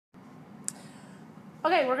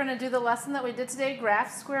Okay, we're going to do the lesson that we did today,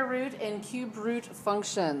 graph, square root, and cube root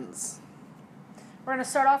functions. We're going to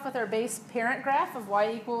start off with our base parent graph of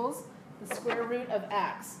y equals the square root of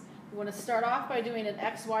x. We want to start off by doing an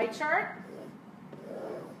xy chart.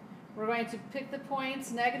 We're going to pick the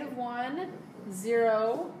points -1,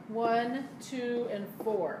 0, 1, 2, and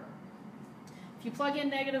 4. If you plug in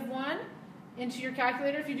 -1 into your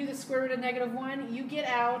calculator, if you do the square root of -1, you get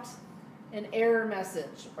out an error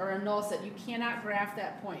message or a null set. You cannot graph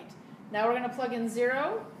that point. Now we're going to plug in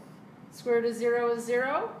 0. Square root of 0 is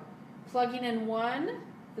 0. Plugging in 1,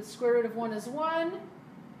 the square root of 1 is 1.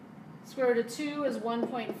 Square root of 2 is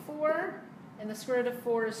 1.4. And the square root of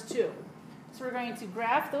 4 is 2. So we're going to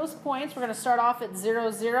graph those points. We're going to start off at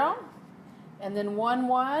 0, 0. And then 1,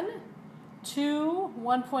 1. 2,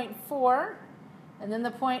 1.4. And then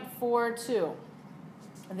the point 4, 2.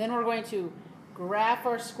 And then we're going to graph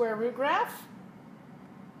our square root graph.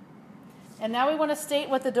 And now we want to state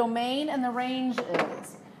what the domain and the range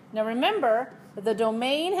is. Now remember that the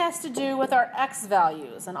domain has to do with our x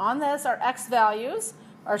values. And on this, our x values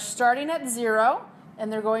are starting at 0,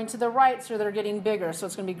 and they're going to the right, so they're getting bigger. So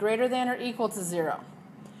it's going to be greater than or equal to 0.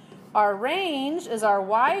 Our range is our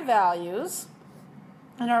y values,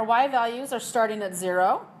 and our y values are starting at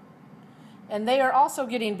 0. And they are also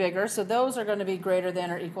getting bigger, so those are going to be greater than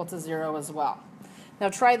or equal to 0 as well. Now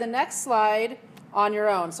try the next slide on your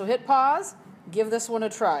own. So hit pause, give this one a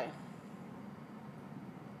try.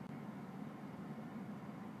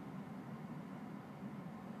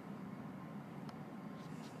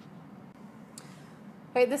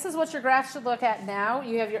 Okay, this is what your graph should look at now.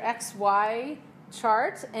 You have your XY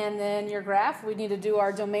chart and then your graph. We need to do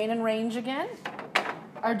our domain and range again.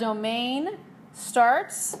 Our domain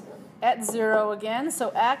starts at 0 again, so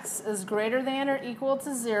x is greater than or equal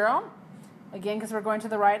to 0. Again, because we're going to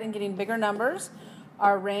the right and getting bigger numbers.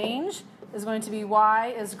 Our range is going to be y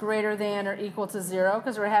is greater than or equal to 0,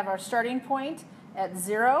 because we have our starting point at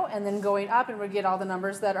 0 and then going up, and we get all the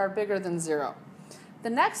numbers that are bigger than 0. The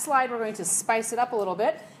next slide, we're going to spice it up a little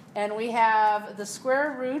bit, and we have the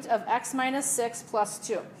square root of x minus 6 plus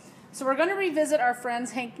 2. So we're going to revisit our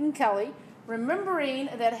friends Hank and Kelly, remembering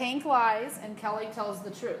that Hank lies and Kelly tells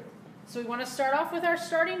the truth. So we want to start off with our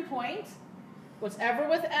starting point. Whatever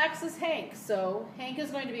with x is Hank. So Hank is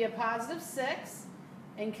going to be a positive 6,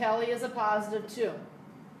 and Kelly is a positive 2.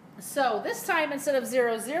 So this time, instead of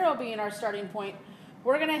 0, 0 being our starting point,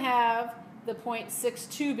 we're going to have the point 6,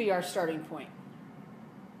 2 be our starting point.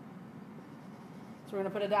 So we're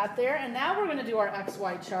going to put a dot there, and now we're going to do our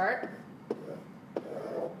XY chart.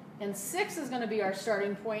 And 6 is going to be our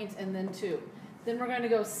starting point, and then 2. Then we're going to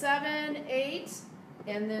go 7, 8,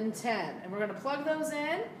 and then 10. And we're going to plug those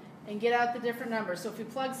in and get out the different numbers. So if we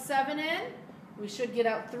plug 7 in, we should get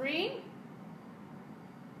out 3.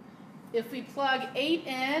 If we plug 8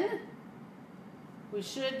 in, we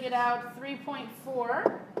should get out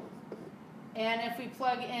 3.4. And if we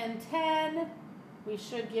plug in 10, we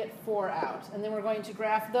should get 4 out. And then we're going to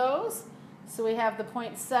graph those. So we have the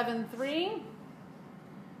point 7, 3,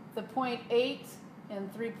 the point 8,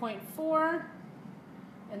 and 3.4,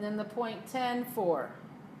 and then the point 10, 4.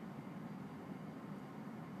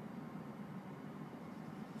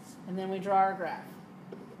 And then we draw our graph.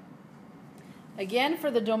 Again, for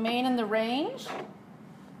the domain and the range,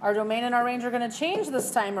 our domain and our range are going to change this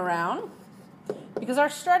time around because our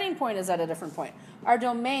starting point is at a different point. Our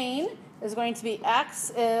domain is going to be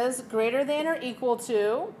x is greater than or equal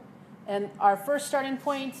to, and our first starting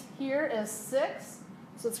point here is 6,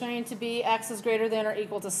 so it's going to be x is greater than or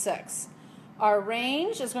equal to 6. Our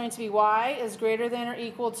range is going to be y is greater than or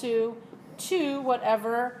equal to 2,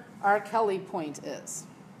 whatever our Kelly point is.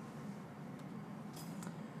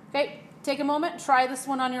 Okay, take a moment, try this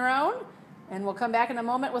one on your own, and we'll come back in a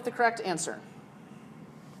moment with the correct answer.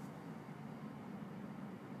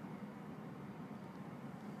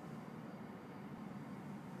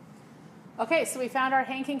 Okay, so we found our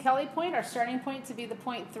Hank and Kelly point, our starting point to be the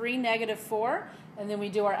point 3, -4, and then we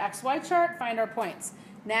do our XY chart, find our points.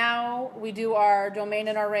 Now we do our domain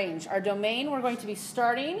and our range. Our domain, we're going to be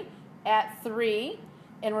starting at 3,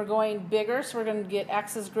 and we're going bigger, so we're going to get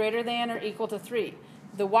x is greater than or equal to 3.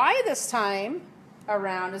 The y this time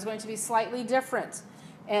around is going to be slightly different.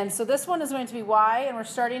 And so this one is going to be y, and we're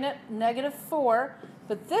starting at -4,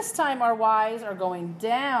 but this time our y's are going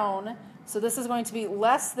down, so this is going to be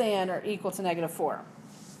less than or equal to -4.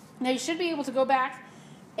 Now you should be able to go back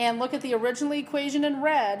and look at the original equation in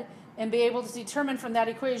red and be able to determine from that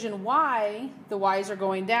equation why the y's are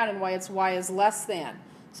going down and why it's y is less than.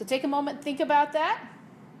 So take a moment, think about that.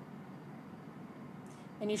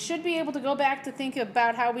 And you should be able to go back to think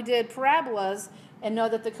about how we did parabolas And know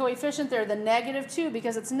that the coefficient there, the -2,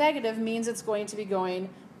 because it's negative, means it's going to be going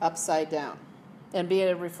upside down and be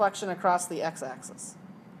a reflection across the x-axis.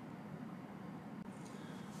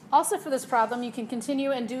 Also for this problem, you can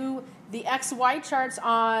continue and do the x-y charts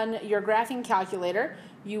on your graphing calculator.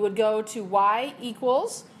 You would go to y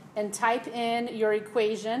equals and type in your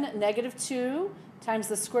equation, -2 times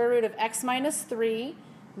the square root of x minus 3,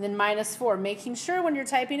 and then minus 4, making sure when you're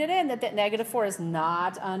typing it in that that -4 is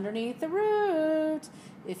not underneath the root.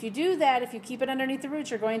 If you do that, if you keep it underneath the root,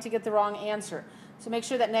 you're going to get the wrong answer. So make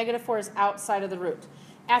sure that -4 is outside of the root.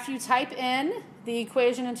 After you type in the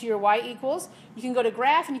equation into your y equals, you can go to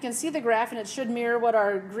graph and you can see the graph and it should mirror what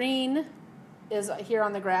our green is here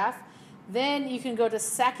on the graph. Then you can go to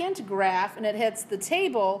second graph and it hits the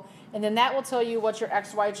table, and then that will tell you what your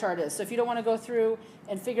XY chart is. So if you don't want to go through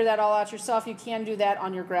and figure that all out yourself, you can do that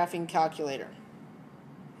on your graphing calculator.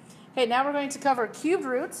 Okay, now we're going to cover cubed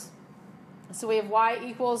roots. So we have y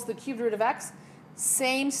equals the cubed root of x.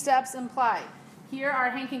 Same steps apply. Here are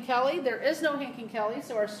Hank and Kelly. There is no Hank and Kelly,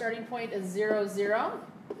 so our starting point is 0, 0.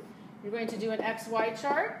 You're going to do an XY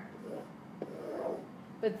chart.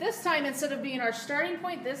 But this time, instead of being our starting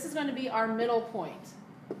point, this is going to be our middle point,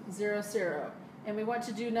 0, 0. And we want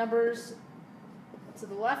to do numbers to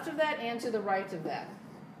the left of that and to the right of that.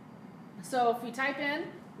 So if we type in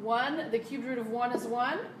 1, the cubed root of 1 is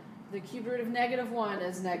 1. The cubed root of -1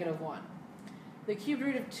 is -1. The cubed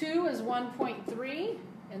root of 2 is 1.3.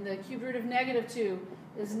 And the cubed root of -2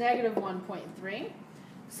 is -1.3.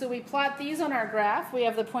 So we plot these on our graph. We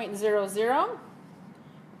have the point 0, 0,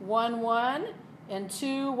 1, 1, and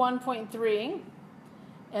 2, 1.3.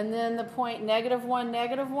 And then the point -1,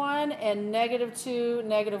 -1, and -2,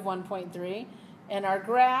 -1.3. And our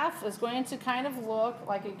graph is going to kind of look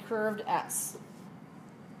like a curved S.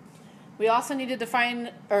 We also need to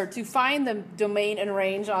define, or to find the domain and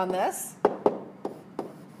range on this.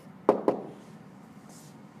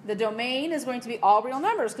 The domain is going to be all real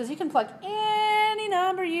numbers because you can plug any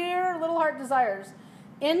number your little heart desires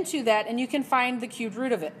into that and you can find the cubed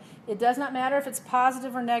root of it. It does not matter if it's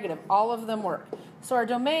positive or negative. All of them work. So our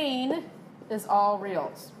domain is all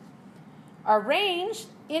reals. Our range,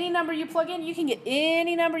 any number you plug in, you can get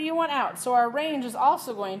any number you want out. So our range is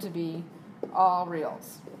also going to be all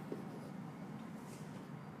reals.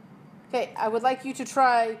 Okay, I would like you to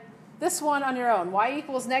try this one on your own. Y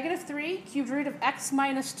equals -3, cubed root of x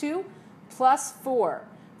minus 2 plus 4.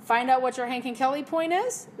 Find out what your Hank and Kelly point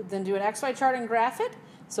is, then do an XY chart and graph it.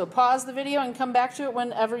 So pause the video and come back to it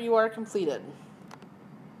whenever you are completed.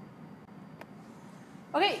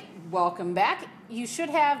 Okay, welcome back. You should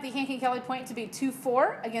have the Hank and Kelly point to be 2,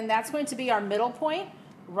 4. Again, that's going to be our middle point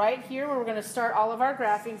right here where we're going to start all of our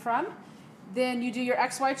graphing from. Then you do your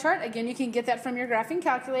XY chart. Again, you can get that from your graphing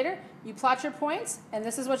calculator. You plot your points, and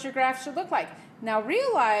this is what your graph should look like. Now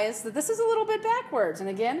realize that this is a little bit backwards. And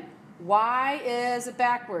again, why is it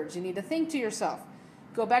backwards? You need to think to yourself.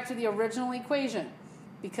 Go back to the original equation.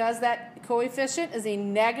 Because that coefficient is a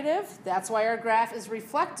negative, that's why our graph is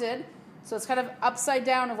reflected. So it's kind of upside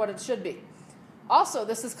down of what it should be. Also,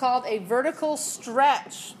 this is called a vertical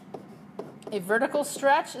stretch. A vertical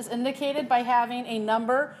stretch is indicated by having a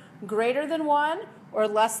number greater than 1 or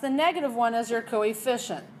less than -1 as your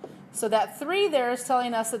coefficient. So that 3 there is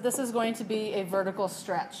telling us that this is going to be a vertical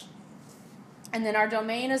stretch. And then our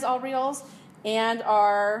domain is all reals and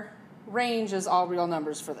our range is all real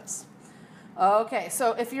numbers for this. Okay,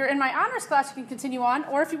 so if you're in my honors class, you can continue on,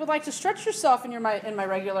 or if you would like to stretch yourself in my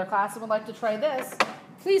regular class and would like to try this,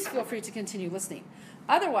 please feel free to continue listening.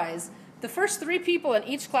 Otherwise, the first 3 people in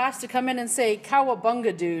each class to come in and say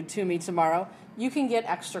 "Cowabunga dude" to me tomorrow, you can get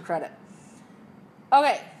extra credit.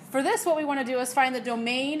 Okay, for this what we want to do is find the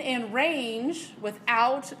domain and range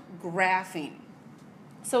without graphing.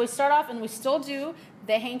 So we start off and we still do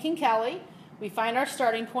the Hank and Kelly. We find our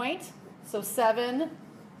starting point. So 7,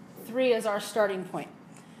 3 is our starting point.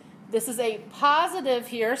 This is a positive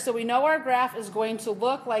here, so we know our graph is going to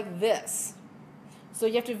look like this. So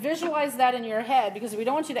you have to visualize that in your head because we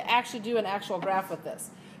don't want you to actually do an actual graph with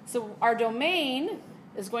this. So our domain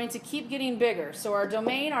is going to keep getting bigger. So our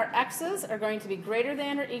domain, our x's, are going to be greater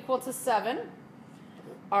than or equal to 7.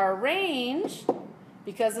 Our range,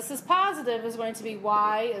 because this is positive, is going to be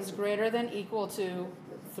y is greater than equal to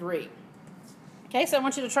 3. Okay, so I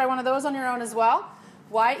want you to try one of those on your own as well.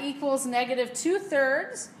 Y equals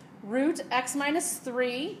 -2/3 root x minus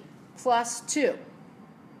 3 plus 2.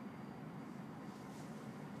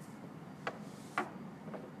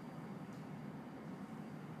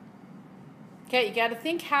 Okay, you got to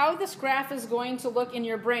think how this graph is going to look in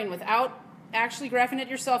your brain. Without actually graphing it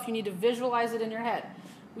yourself, you need to visualize it in your head.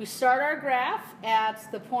 We start our graph at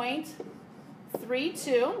the point 3. 3,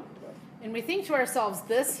 2. And we think to ourselves,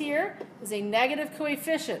 this here is a negative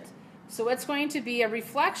coefficient. So it's going to be a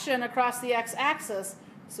reflection across the x-axis.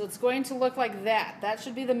 So it's going to look like that. That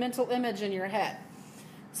should be the mental image in your head.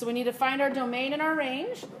 So we need to find our domain and our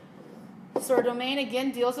range. So our domain,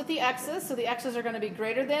 again, deals with the x's. So the x's are going to be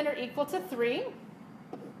greater than or equal to 3.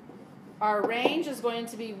 Our range is going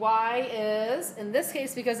to be y is, in this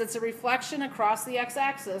case, because it's a reflection across the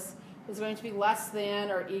x-axis, is going to be less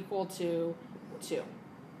than or equal to 2.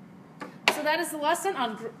 So that is the lesson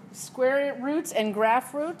on square roots and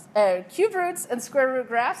cube roots and square root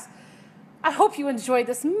graphs. I hope you enjoyed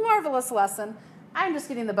this marvelous lesson. I'm just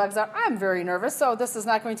getting the bugs out. I'm very nervous, so this is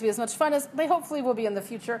not going to be as much fun as they hopefully will be in the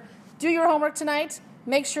future. Do your homework tonight.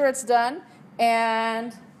 Make sure it's done.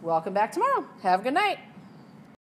 And welcome back tomorrow. Have a good night.